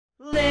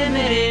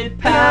unlimited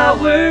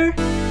power.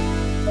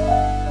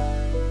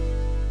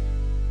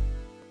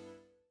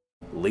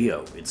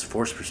 Leo, it's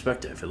forced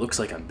perspective. It looks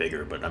like I'm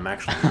bigger, but I'm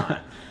actually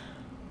not.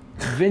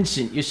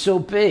 Vincent, you're so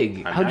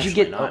big. I'm How'd you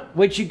get?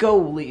 Where'd you go,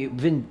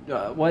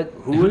 what?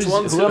 Who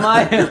am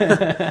I?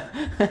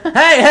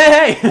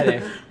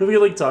 hey! Do we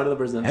like talk to the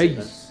person? Hey.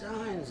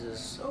 Signs are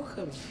so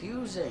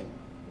confusing.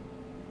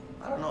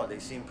 I don't know. They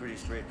seem pretty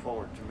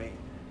straightforward to me.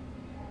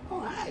 Oh,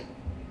 hi.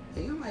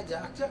 Are you my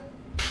doctor?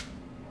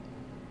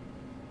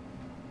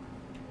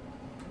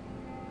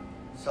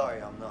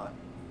 Sorry, I'm not.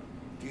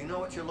 Do you know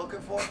what you're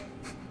looking for?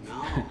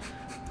 No.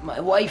 My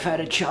wife had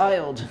a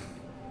child.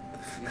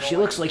 She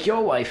looks like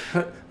your wife.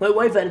 My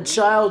wife had a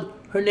child.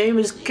 Her name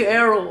is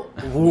Carol.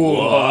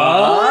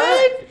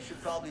 What? You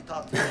should probably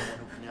talk to someone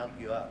who can help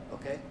you out,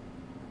 okay?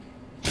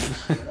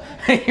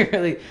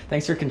 Really,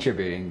 thanks for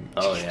contributing.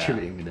 Oh, yeah.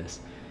 Contributing to this.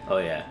 Oh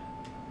yeah.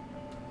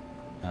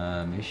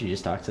 Maybe you should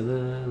just talk to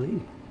the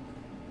lead.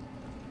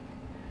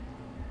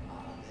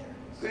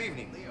 Good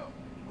evening, Leo.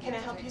 Can I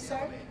help you,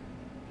 sir?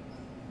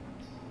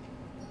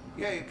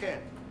 Yeah, you can.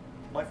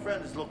 My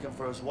friend is looking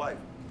for his wife.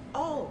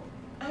 Oh,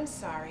 I'm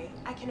sorry.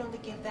 I can only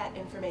give that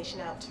information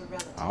out to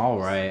relatives. All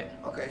right.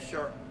 Okay,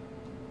 sure.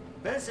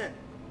 Vincent,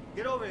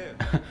 get over here.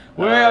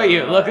 Where are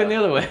you? Looking the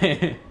other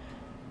way.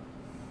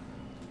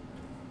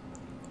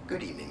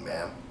 Good evening,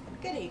 ma'am.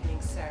 Good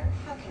evening, sir.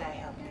 How can I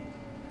help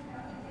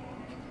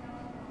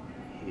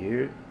you?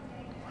 Here.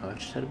 Oh, I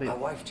just had a baby. My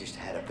wife just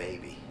had a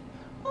baby.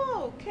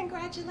 Oh,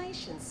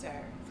 congratulations,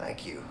 sir.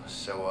 Thank you.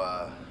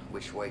 So,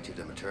 which way to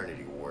the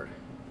maternity ward?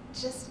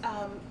 Just,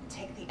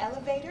 take the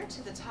elevator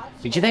to the top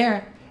floor. Did you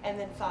there? And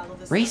then follow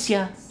the Race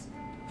ya. steps.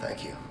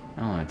 Thank you. I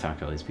don't want to talk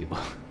to all these people.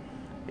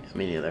 Yeah,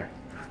 me neither.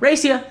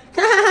 Race ya!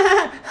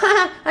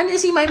 I'm gonna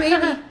see my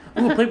baby.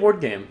 Ooh, play board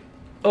game.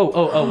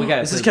 Oh, we got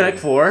it. This is Connect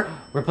 4.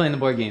 We're playing the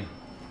board game.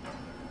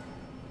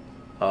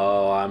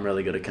 Oh, I'm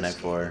really good at Connect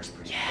 4.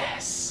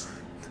 Yes.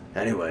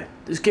 Anyway,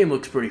 this game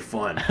looks pretty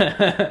fun.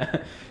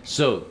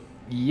 So,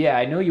 yeah,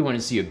 I know you want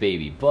to see a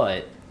baby,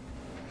 but...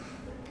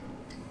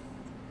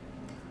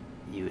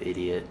 You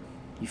idiot.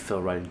 You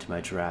fell right into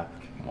my trap.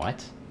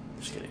 What?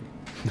 Just kidding.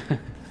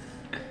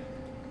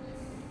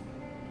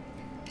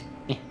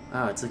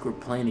 Oh, it's like we're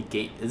playing a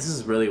game. This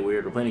is really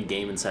weird. We're playing a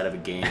game inside of a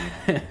game.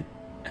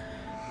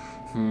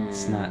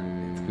 It's not...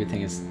 The weird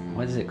thing is,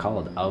 what is it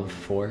called? Of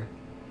 4?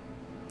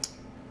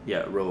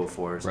 Yeah, row of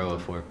 4 or something. Row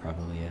of 4,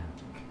 probably, yeah.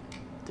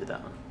 Do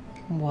that one.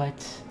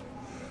 What?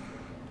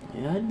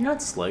 Yeah, you're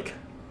not slick.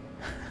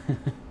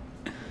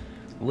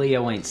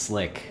 Leo ain't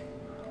slick.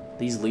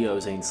 These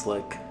Leos ain't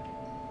slick.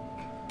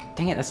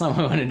 Dang it, that's not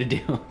what I wanted to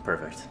do.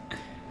 Perfect.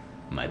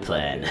 My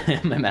plan.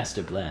 My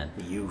master plan.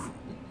 You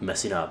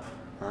messing up.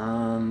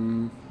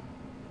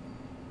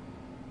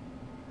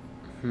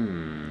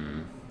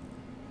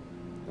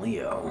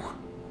 Leo.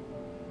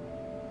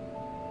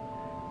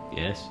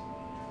 Yes?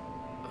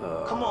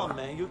 Come on,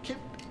 man. You keep...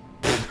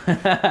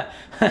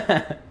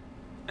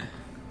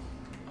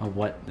 Oh,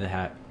 what the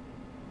heck?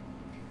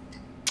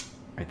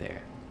 Right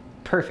there.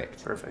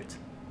 Perfect. Perfect.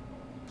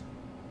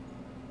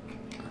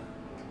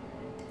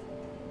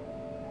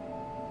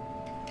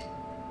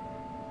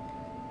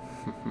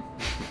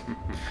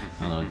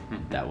 I don't know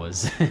what that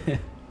was.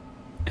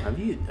 Are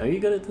you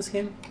good at this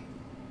game?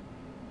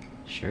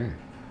 Sure.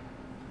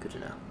 Good to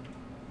know.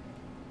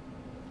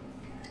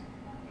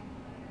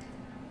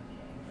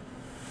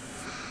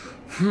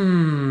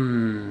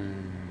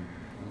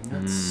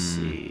 Let's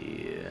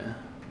see.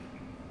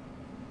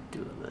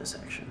 Do this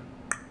action.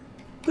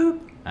 Boop.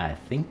 I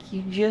think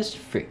you just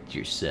fricked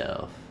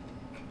yourself.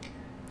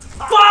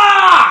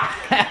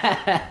 Fuck!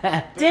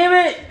 Damn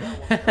it!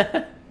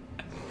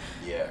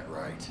 Yeah,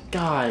 right.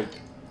 God.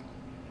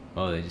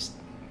 Oh, they just...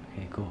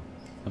 Okay, cool.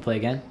 Wanna play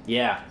again?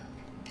 Yeah.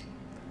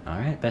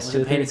 Alright, best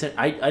Wasn't two paying things.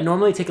 attention. I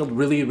normally take a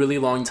really, really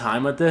long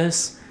time at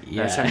this.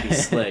 Yeah. I was trying to be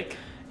slick.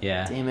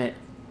 Yeah. Damn it.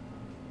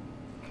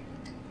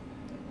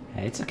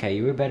 Hey, it's okay.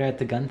 You were better at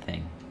the gun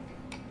thing.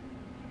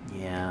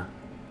 Yeah.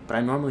 But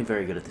I'm normally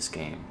very good at this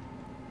game.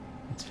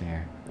 That's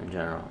fair. In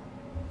general.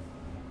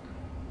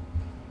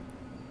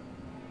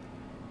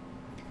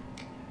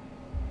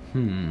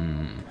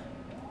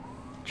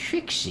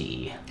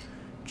 Trixie.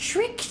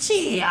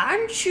 Trixie,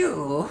 aren't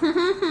you?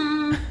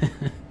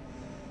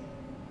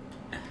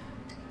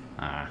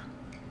 Ah.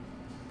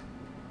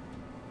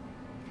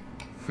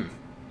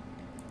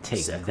 Take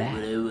Suck that.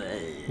 it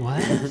away.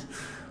 What?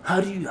 How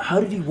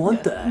did you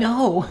want that?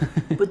 No.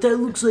 But that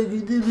looks like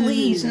it did.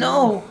 Please,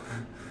 no.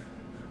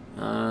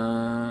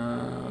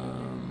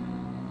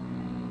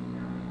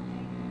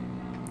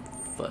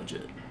 Fudge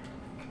it.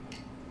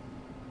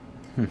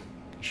 You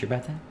sure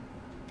about that?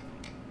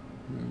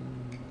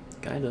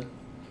 Kinda.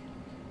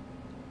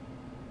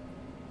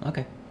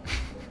 Okay.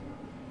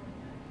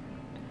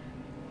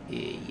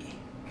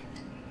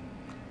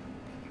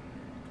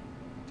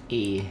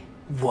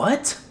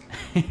 What?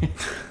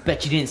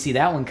 Bet you didn't see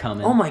that one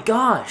coming. Oh my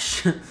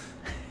gosh.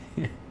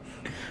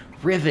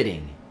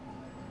 Riveting.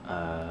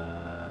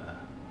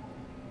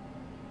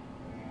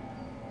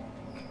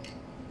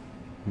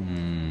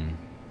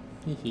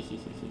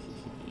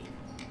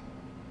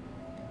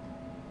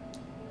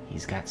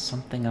 He's got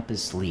something up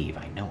his sleeve,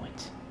 I know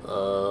it.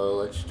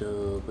 Let's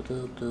do.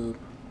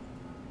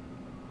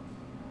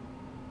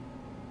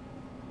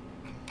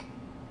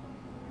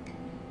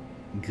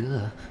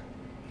 Gah.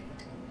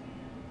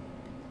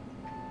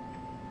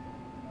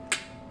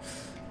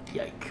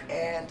 Yike.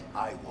 And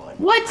I won.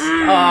 What?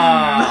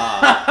 That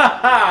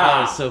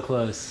was so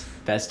close.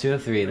 Best 2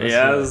 of 3. Let's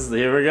Yes,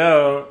 here we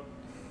go.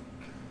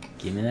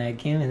 give me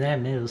that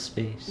middle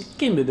space.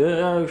 Give me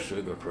the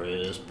sugar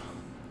crisp.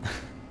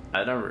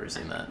 I've never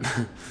seen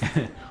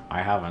that.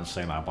 I haven't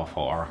seen that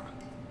before.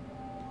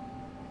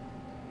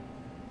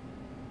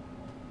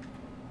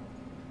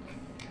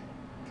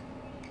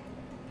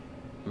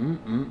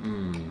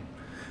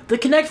 The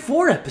Connect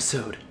 4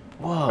 episode.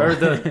 Whoa. Or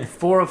the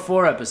 4 of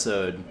 4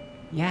 episode.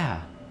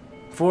 Yeah,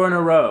 4 in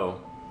a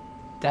row.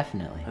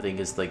 definitely. I think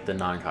is like the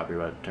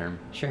non-copyrighted term.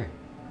 Sure.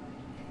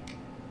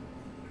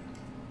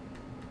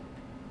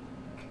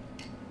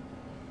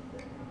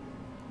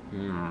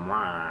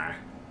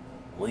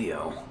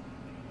 Leo.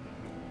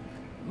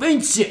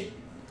 Vincent.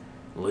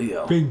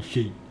 Leo.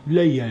 Vincent,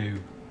 Leo.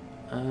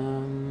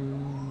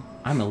 Um.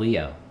 I'm a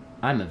Leo.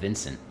 I'm a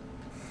Vincent.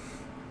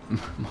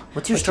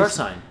 What's your star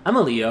sign? I'm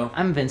a Leo.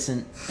 I'm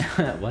Vincent.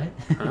 What?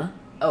 Huh?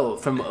 Oh,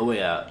 from A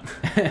Way Out.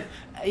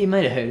 You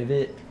might have heard of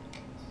it.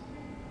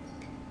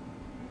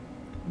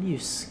 What are you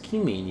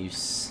scheming, you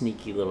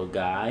sneaky little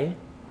guy?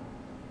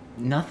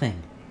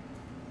 Nothing.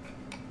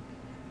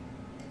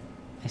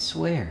 I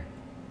swear.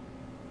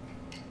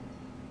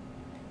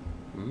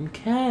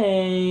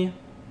 Okay.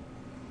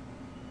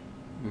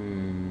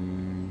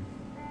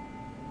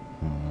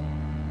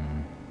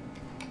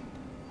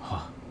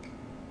 Huh.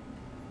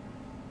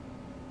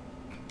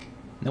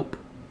 Nope.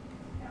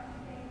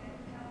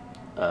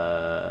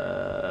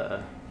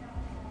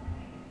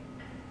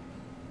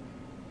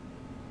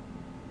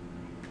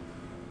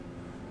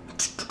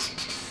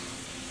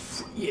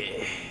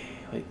 Yeah.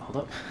 Wait, hold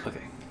up.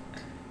 Okay.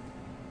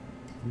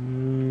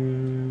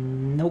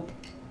 Nope.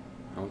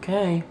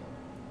 Okay.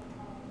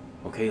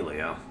 Okay,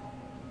 Leo.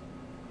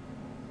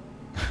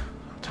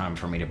 Time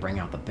for me to bring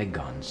out the big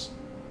guns.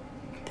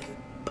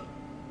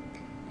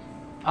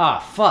 Ah,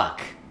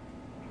 fuck.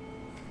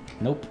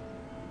 Nope.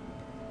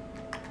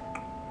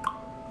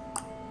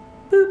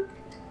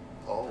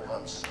 Oh,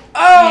 I'm so.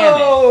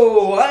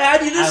 Oh! I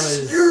had you I was-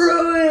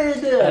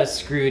 destroyed! I was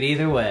screwed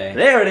either way.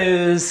 There it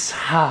is.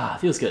 Ah,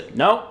 feels good.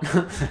 No.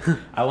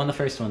 I won the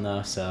first one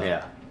though, so.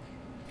 Yeah.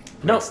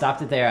 No, No.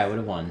 stopped it there. I would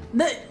have won.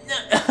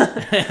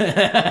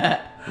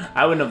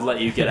 I wouldn't have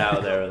let you get out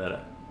of there with it.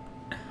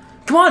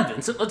 Come on,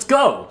 Vincent, let's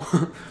go.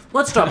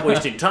 Let's stop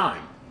wasting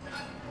time.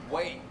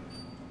 Wait.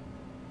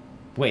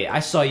 Wait, I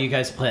saw you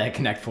guys play at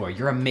Connect 4.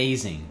 You're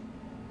amazing.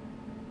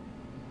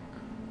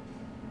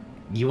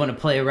 You want to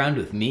play around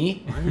with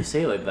me? Why do you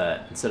say it like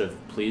that instead of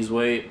please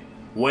wait?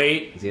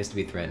 Wait. He has to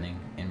be threatening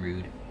and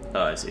rude.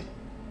 Oh, I see.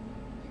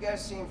 You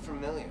guys seem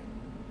familiar.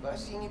 Have I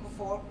seen you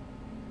before?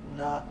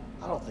 Nah,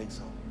 I don't think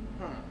so.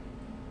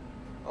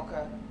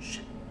 Okay.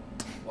 Shit.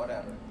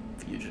 Whatever.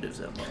 Fugitives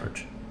at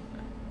large.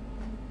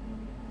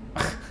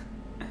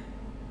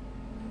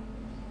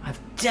 I've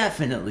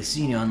definitely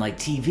seen you on like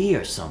TV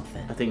or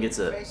something. I think it's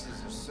a.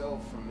 Faces are so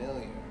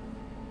familiar.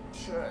 I'm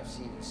sure I've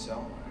seen you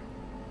somewhere.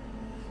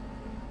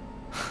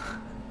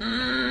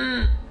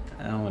 I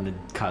don't want to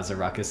cause a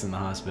ruckus in the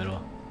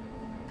hospital.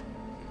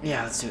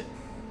 Yeah, let's do it.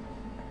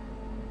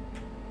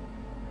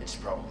 It's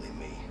probably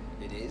me.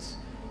 It is?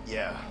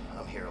 Yeah,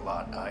 I'm here a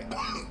lot. I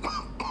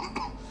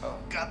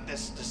got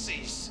this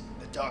disease.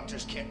 The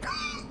doctors can't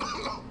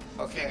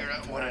figure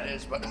out what it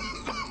is, but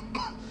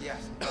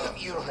Yes.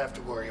 you don't have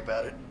to worry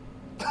about it.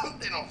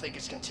 They don't think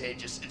it's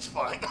contagious. It's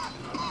fine.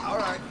 All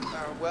right.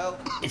 Well.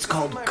 It's this is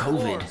called my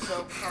COVID.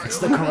 floor, so, It's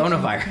the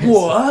coronavirus.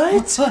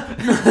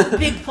 What?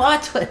 Big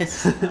plot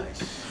twist.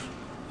 Nice.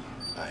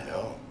 I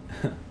know.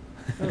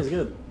 That was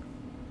good.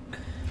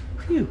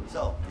 Phew.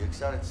 So, you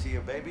excited to see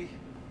your baby?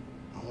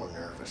 I'm more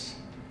nervous.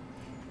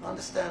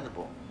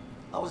 Understandable.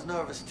 I was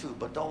nervous too,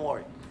 but don't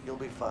worry. You'll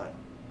be fine.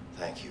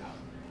 Thank you.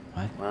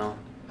 What? Well,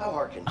 How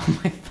hard can Oh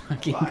my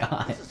fucking Fine.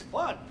 god. This is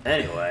fun.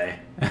 anyway.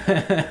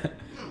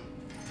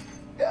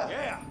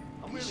 Yeah.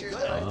 I'm really good.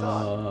 I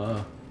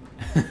thought.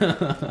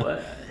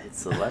 What?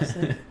 It's the left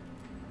side?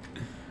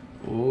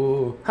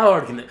 Ooh. How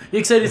hard can it? You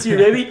excited to see your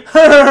baby?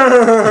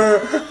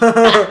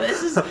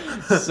 This is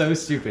so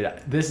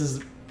stupid.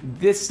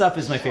 This stuff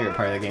is my favorite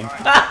part of the game.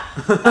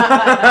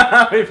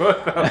 We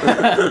both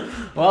know.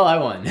 Well, I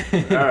won.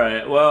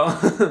 Alright, well.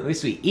 At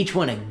least we each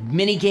won a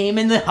mini game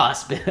in the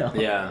hospital.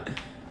 Yeah.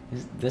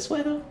 Is this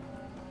way though?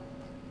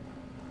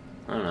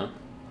 I don't know.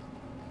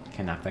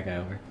 Can I knock that guy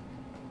over?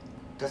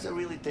 Does it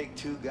really take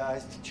two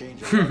guys to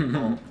change a light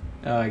bulb?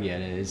 Oh, I get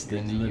it. It's the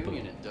In the nipple.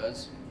 union, it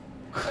does.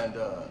 And,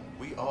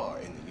 we are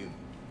in the union.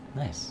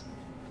 Nice.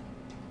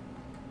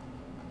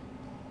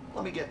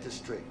 Let me get this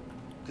straight.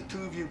 The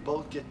two of you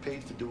both get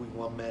paid for doing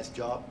one mass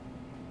job?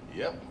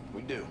 Yep,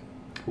 we do.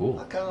 I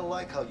Cool. kind of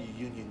like how you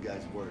union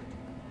guys work.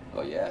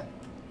 Oh yeah.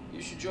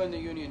 You should join the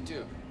union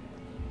too.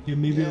 Yeah,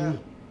 Yeah,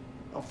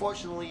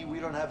 Unfortunately, we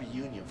don't have a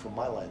union for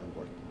my line of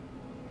work.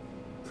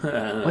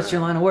 What's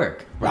your line of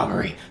work?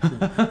 Robbery.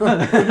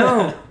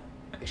 No.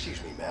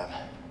 Excuse me, ma'am.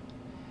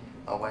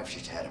 My wife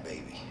just had a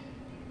baby.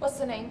 What's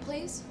the name,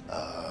 please?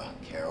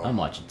 Carol. I'm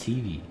watching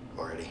TV.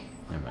 Already.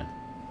 Never mind.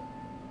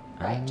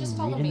 Right, just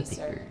follow reading me, the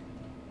sir. paper.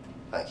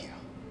 Thank you.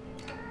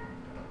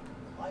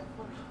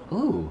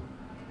 Ooh.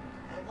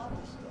 I love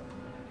this stuff.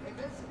 Hey,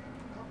 Vincent,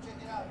 come check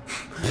it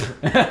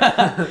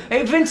out.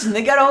 Hey Vincent,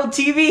 they got a whole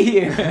TV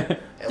here.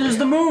 There's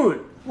the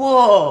moon.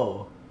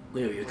 Whoa.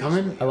 Leo, you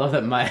coming? I love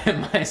that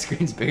my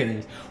screen's bigger than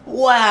yours.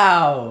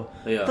 Wow.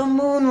 Leo. The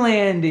moon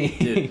landing.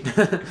 Dude.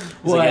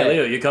 What? Like, hey,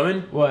 Leo, you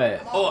coming?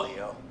 What? Oh,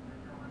 Leo.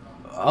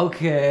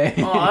 Okay.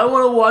 Oh, I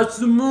want to watch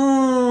the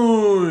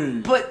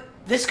moon. But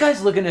this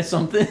guy's looking at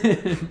something.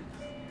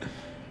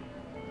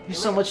 There's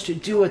so much to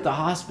do at the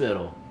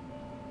hospital.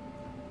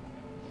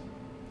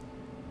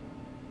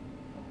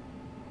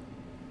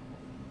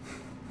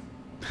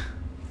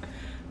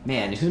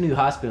 Man, who knew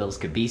hospitals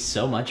could be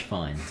so much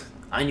fun?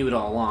 I knew it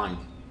all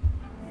along.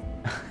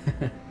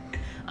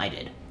 I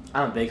did.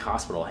 I'm a big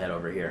hospital head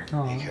over here.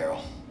 Hey,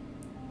 Carol.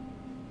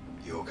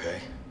 You okay?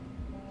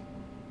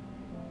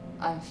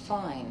 I'm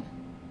fine.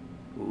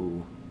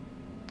 Ooh,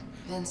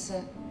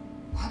 Vincent,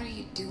 what are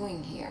you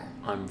doing here?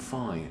 I'm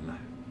fine.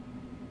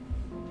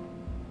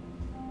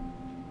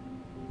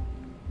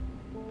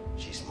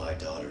 She's my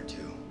daughter,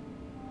 too.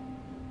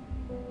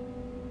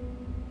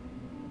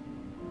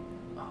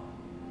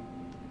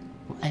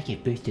 I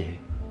get birthday.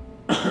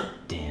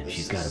 Damn, This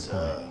she's got is,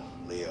 a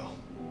point. Leo.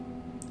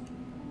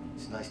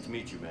 It's nice to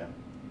meet you, man.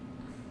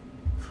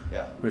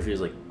 Yeah, What if he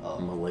was like, Oh.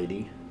 I'm a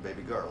lady?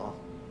 baby girl,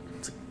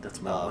 It's like,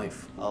 that's my huh?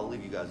 wife. I'll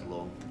leave you guys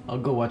alone. I'll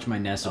go watch my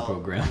NASA I'll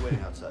program. be waiting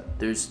outside.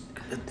 There's.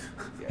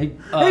 Hey,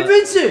 Hey,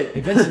 Vincent!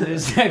 Hey Vincent,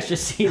 there's an extra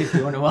seat if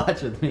you want to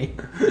watch with me.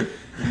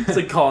 It's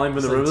like calling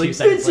from the It's like room. 2 Like,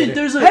 seconds Vincent, later.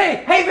 there's a.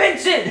 Hey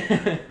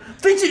Vincent!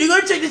 Vincent, you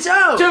gotta check this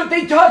out! Dude,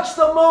 they touched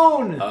the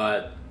moon!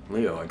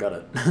 Leo, I got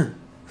it.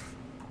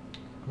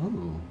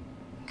 Ooh,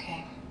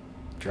 Okay.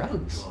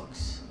 drugs.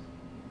 Drugs.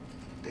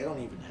 They don't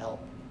even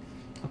help.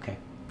 Okay.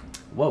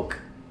 Woke.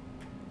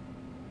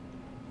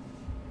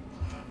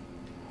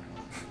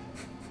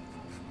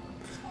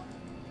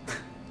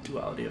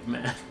 Duality of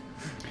man.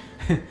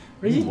 What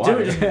are you Water.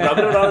 doing? Just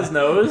rubbing it on his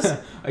nose?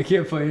 I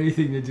can't find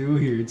anything to do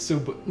here. It's so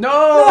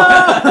no!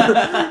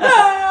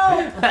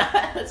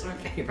 That's my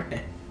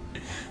favorite.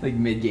 Like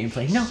mid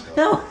gameplay. No,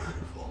 no.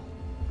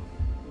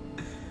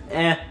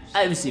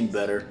 I've seen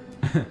better.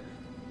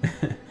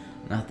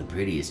 Not the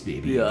prettiest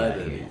baby. Yeah, you I got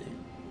bet. here.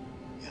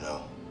 You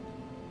know,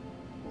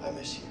 I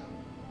miss you.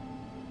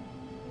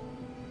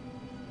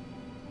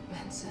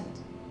 Vincent,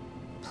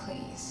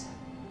 please.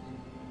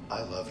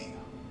 I love you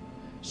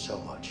so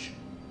much.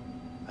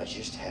 I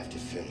just have to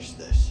finish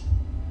this.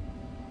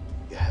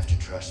 You have to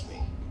trust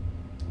me.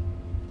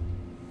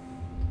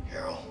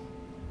 Carol.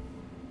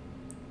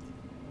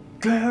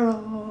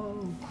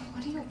 Carol!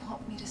 What do you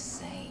want me to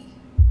say?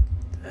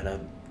 And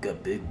I've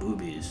got big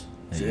boobies.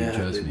 Hey, So you yeah, I have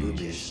trust big me.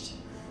 boobies. Just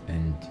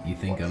And you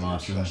think want I'm you to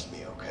awesome? trust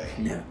me, okay?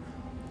 Yeah.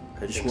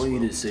 I just Things want you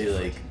will to say,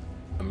 different. like,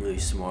 I'm really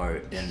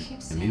smart and. Keep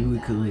And saying maybe we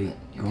that, could, like,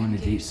 but you're go on gonna a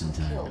get date yourself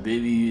sometime. killed.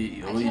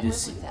 Baby, I I want you can't to live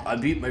see. with that. I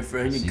beat my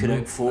friend in Single?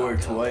 Connect 4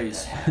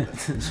 twice. I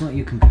just want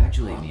you to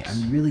congratulate me.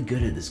 I'm really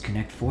good at this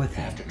Connect 4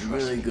 thing. I'm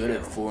really good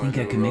at 4 I think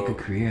in I a can make a row.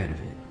 career out of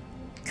it.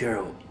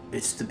 Carol,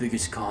 it's the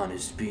biggest con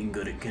is being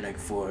good at Connect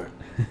 4.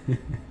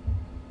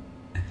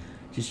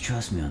 Just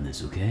trust me on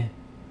this, okay?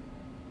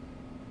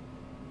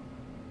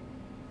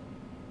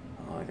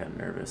 Oh, I got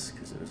nervous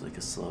because it was like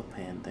a slow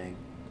pan thing.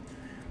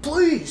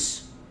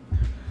 Please!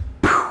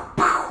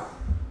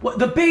 What?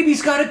 The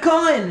baby's got a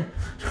gun!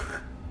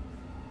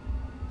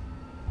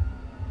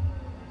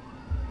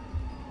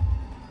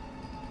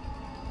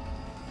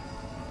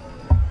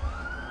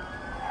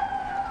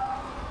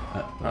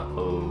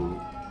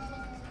 Uh-oh.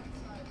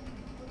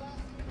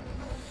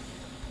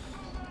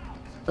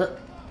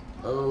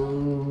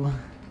 Oh.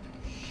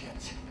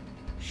 Shit.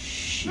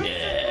 Shit.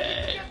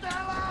 Get the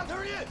hell out!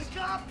 There he is! The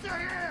cops are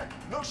here!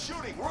 No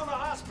shooting. We're in the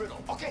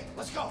hospital. Okay,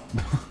 let's go.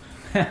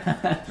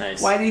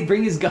 Nice. Why did he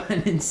bring his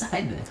gun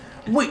inside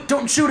then? Wait,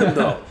 don't shoot him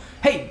though!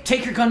 Hey,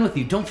 take your gun with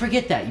you. Don't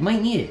forget that. You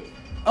might need it.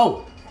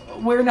 Oh,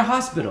 we're in a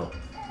hospital.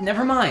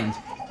 Never mind.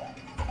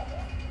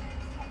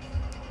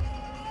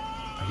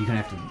 Are you gonna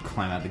have to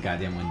climb out the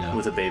goddamn window?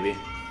 With a baby.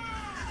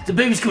 The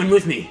baby's coming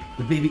with me!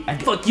 The baby.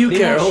 Fuck you, they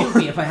Carol. Won't shoot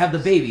me if I have the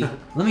baby.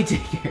 Let me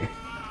take care.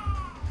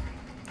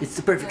 It's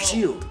the perfect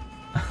shield.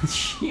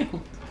 Shield.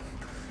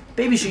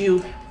 Baby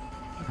shield.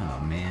 Oh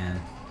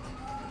man.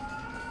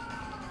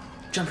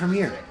 Jump from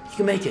here. You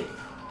can make it.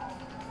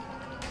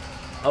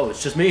 Oh,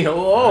 it's just me. Oh,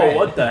 Alright.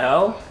 what the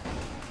hell?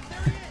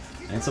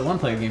 It's a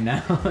one-player game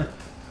now.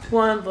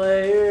 One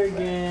player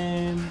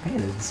game. Hey,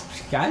 this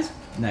guy's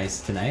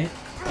nice tonight.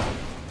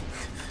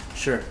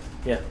 Sure.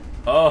 Yeah.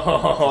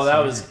 Oh, that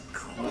was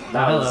cool.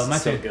 That Oh, was hello, my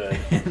so turn. good.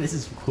 This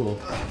is cool.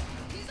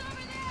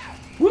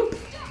 Whoop.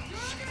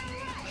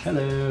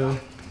 Hello.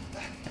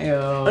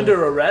 Heyo.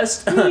 Under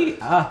arrest?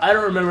 Ah. I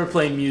don't remember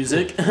playing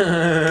music.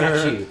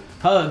 Got you.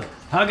 Hug.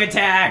 Hug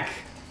attack!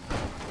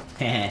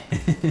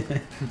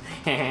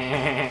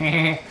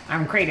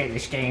 I'm great at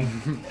this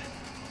game.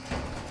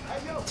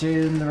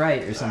 To the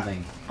right or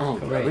something. Oh,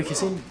 Go right. right. We can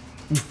see.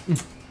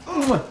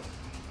 Mwah.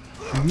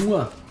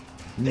 Mwah.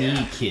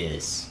 Knee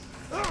kiss.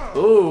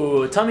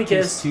 Ooh, tummy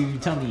Kiss kiss. to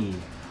tummy.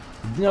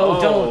 No,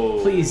 Oh.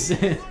 don't, please.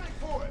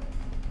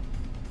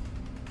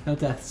 No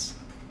deaths.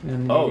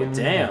 Oh,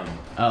 damn.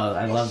 Oh,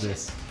 I love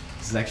this.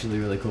 This is actually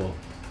really cool.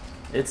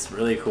 It's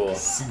really cool.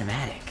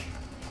 Cinematic.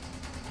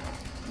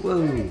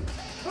 Whoa.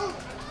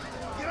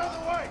 Get out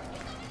of the way!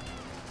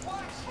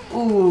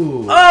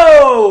 Ooh.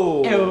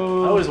 Oh!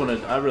 Ew. I really wanted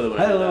to do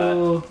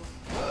Hello.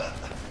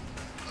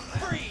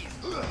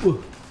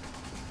 Ooh.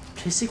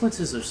 that. Chase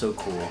sequences are so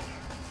cool.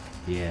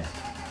 Yeah.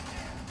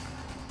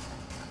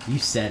 You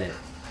said it.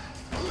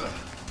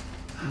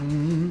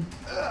 Mm.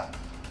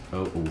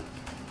 Oh, ooh.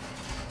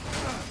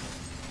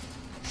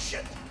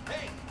 Shit!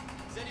 Hey,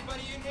 is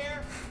anybody in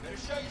here? Better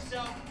show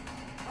yourself.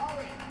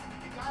 Hurry!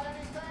 You got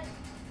anything?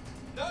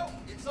 No,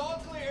 it's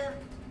all clear.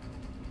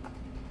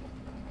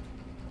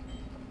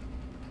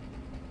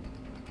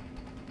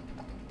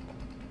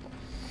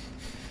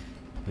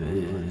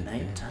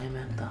 Nighttime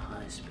at the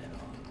hospital.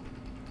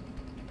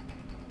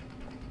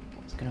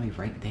 It's gonna be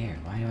right there.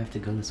 Why do I have to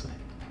go this way?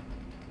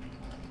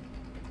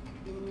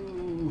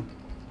 Ooh.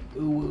 Ooh,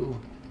 ooh.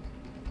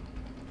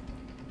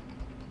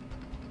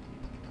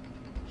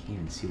 Can't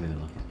even see where they're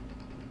looking.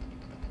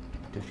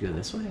 Do I have to go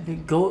this way? Hey,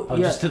 go. Oh,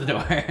 yeah. just to the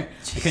door. I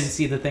couldn't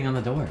see the thing on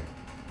the door.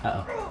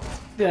 Uh-oh.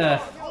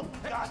 God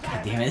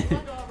damn it.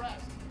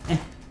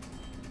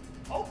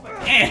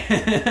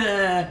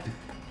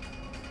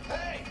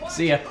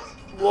 See ya.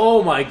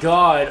 Oh my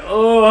god.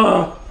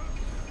 Oh.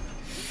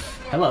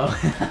 Hello.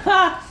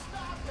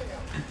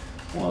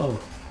 Whoa.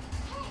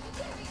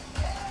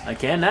 I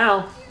can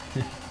now.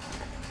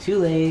 Too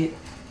late.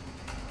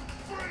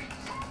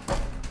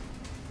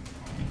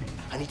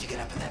 I need to get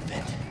up in that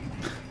vent.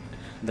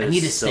 They're I need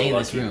to so stay in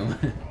this lucky. room.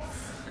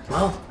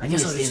 Well, I need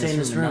guess to I'll just stay in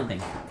this and room.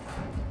 nothing.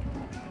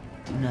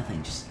 Do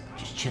nothing. Just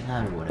chill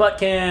out or whatever. Butt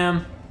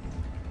cam.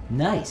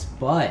 Nice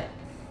butt.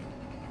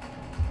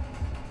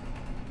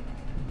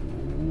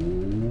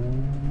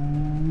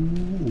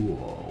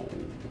 Whoa.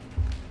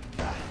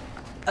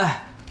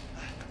 Ah.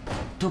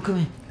 Don't come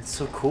in. It's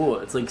so cool.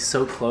 It's like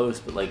so close,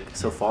 but like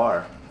so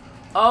far.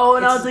 Oh,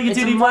 and I'll take a It's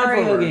a 2D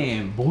Mario platformer.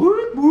 game.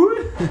 Boop, boop.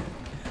 He's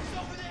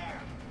over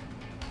there!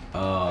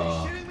 Are you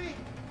shitting me?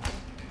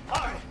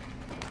 Alright,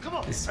 come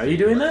on. This is Are you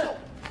doing that?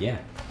 Yeah.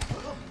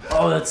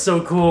 Oh, that's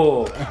so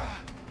cool.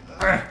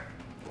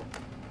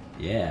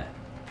 Yeah.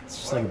 It's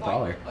just like a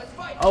brawler. Let's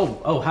fight.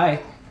 Oh,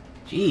 hi.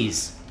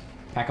 Jeez.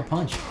 Pack a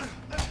punch.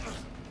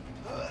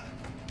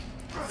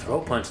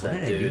 Throat punch What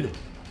that did I dude. do?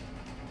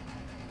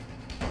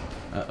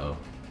 Uh-oh.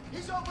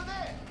 He's over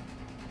there!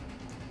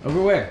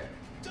 Over where?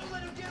 Don't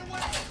let him get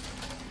away!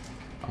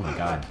 Oh my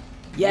god.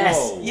 Yes!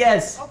 Whoa.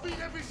 Yes! I'll beat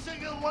every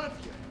single one of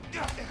you!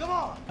 Come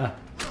on!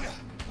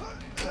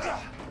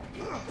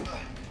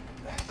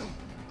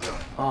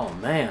 Oh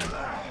man.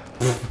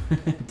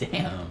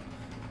 Damn.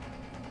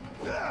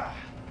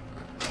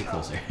 Get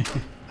closer.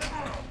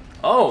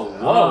 Oh,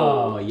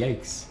 whoa. Oh,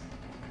 yikes.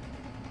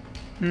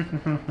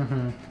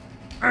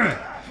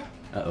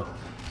 Uh-oh.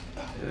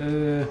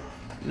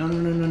 No.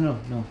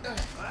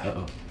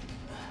 Uh-oh.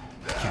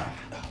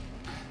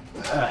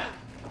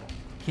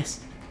 Yes.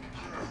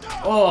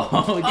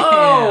 Oh, damn.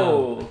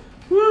 Oh.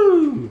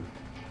 Woo!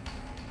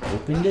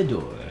 Open the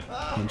door.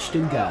 Punch the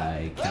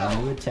guy.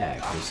 Counter attack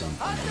or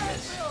something, I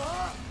guess.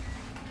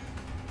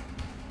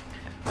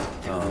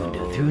 Through a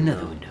window. Through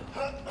another window.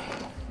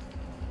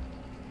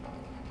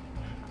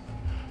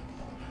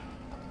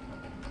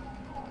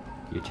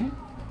 Your turn?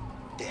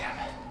 Damn.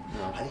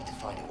 I need to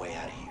find a way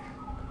out of here.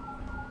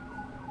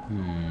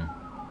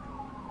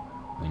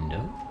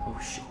 Window? Oh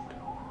shit.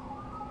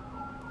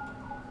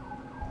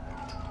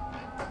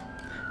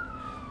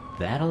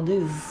 That'll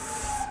do.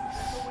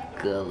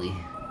 Gully.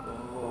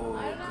 Oh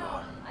I don't know.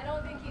 god. I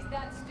don't think he's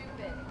that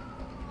stupid.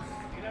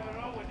 You never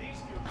know with these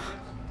two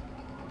kids.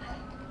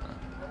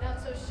 I'm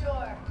not so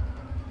sure.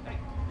 Hey,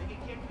 think he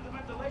came through the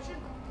ventilation?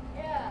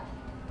 Yeah.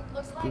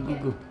 Looks like Go, go,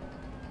 it. go.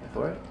 Wait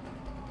for it.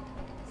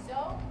 So,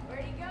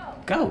 where'd he go?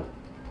 Go!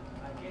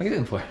 I What are you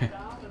doing for? Down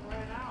and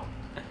ran out.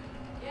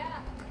 Yeah.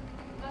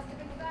 Must have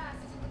been fast.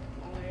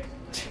 Only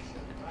explanation,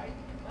 right?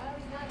 Well,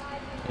 he's not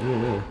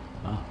hiding. Ooh.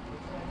 Oh.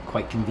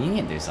 Quite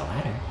convenient, there's a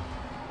ladder.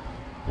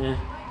 Yeah.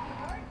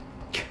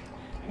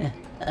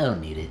 I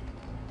don't need it.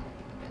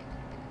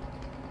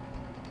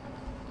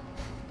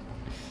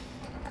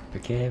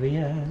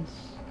 Precarious.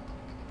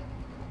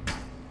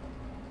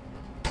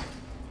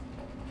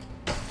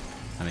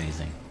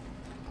 Amazing.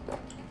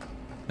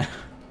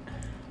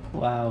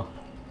 Wow.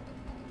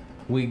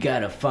 We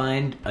gotta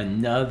find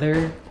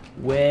another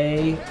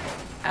way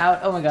out.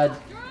 Oh my god.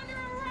 You're under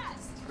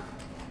arrest.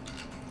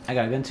 I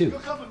got a gun too. You're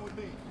coming with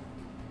me.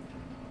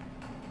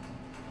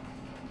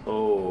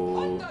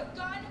 Oh. Put the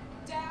gun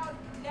down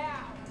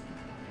now.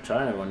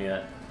 Trying everyone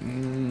yet.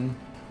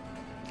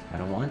 I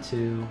don't want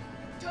to.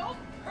 Don't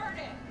hurt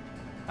him.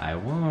 I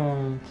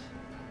won't.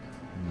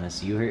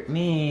 Unless you hurt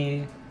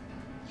me.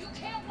 You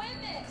can't win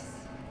this.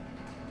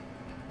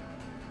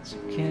 It's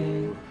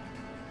okay.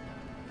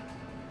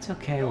 It's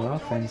okay, we're all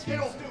friends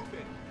here.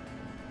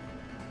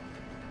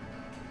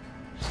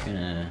 Just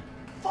gonna...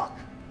 Fuck!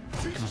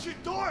 Piece of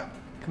shit door!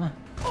 Come on.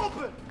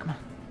 Open! Come on.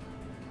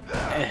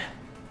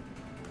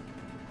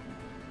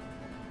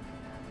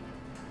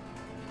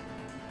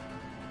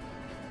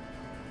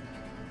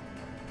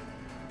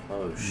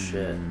 Oh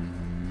shit.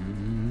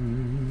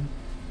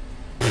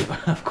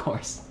 Of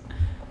course.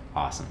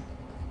 Awesome.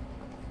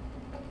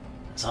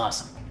 It's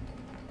awesome.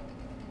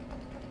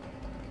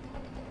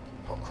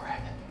 Oh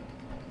crap.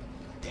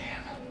 Damn.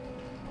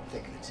 I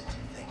think Vincent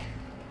didn't think.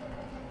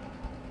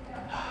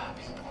 Ah,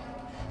 people.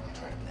 I'll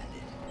try to blend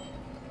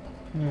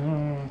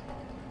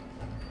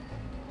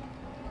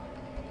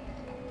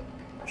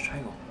it.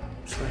 Triangle.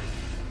 Square.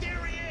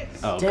 There he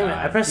is! Oh, Damn it,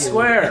 God. I pressed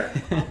square.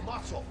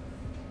 Muscle.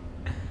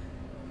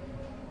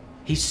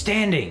 He's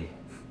standing.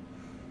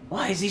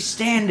 Why is he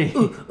standing?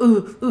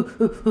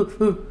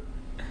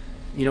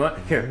 You know what?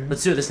 Here,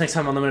 let's do this next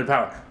time on Limited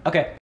Power.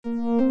 Okay.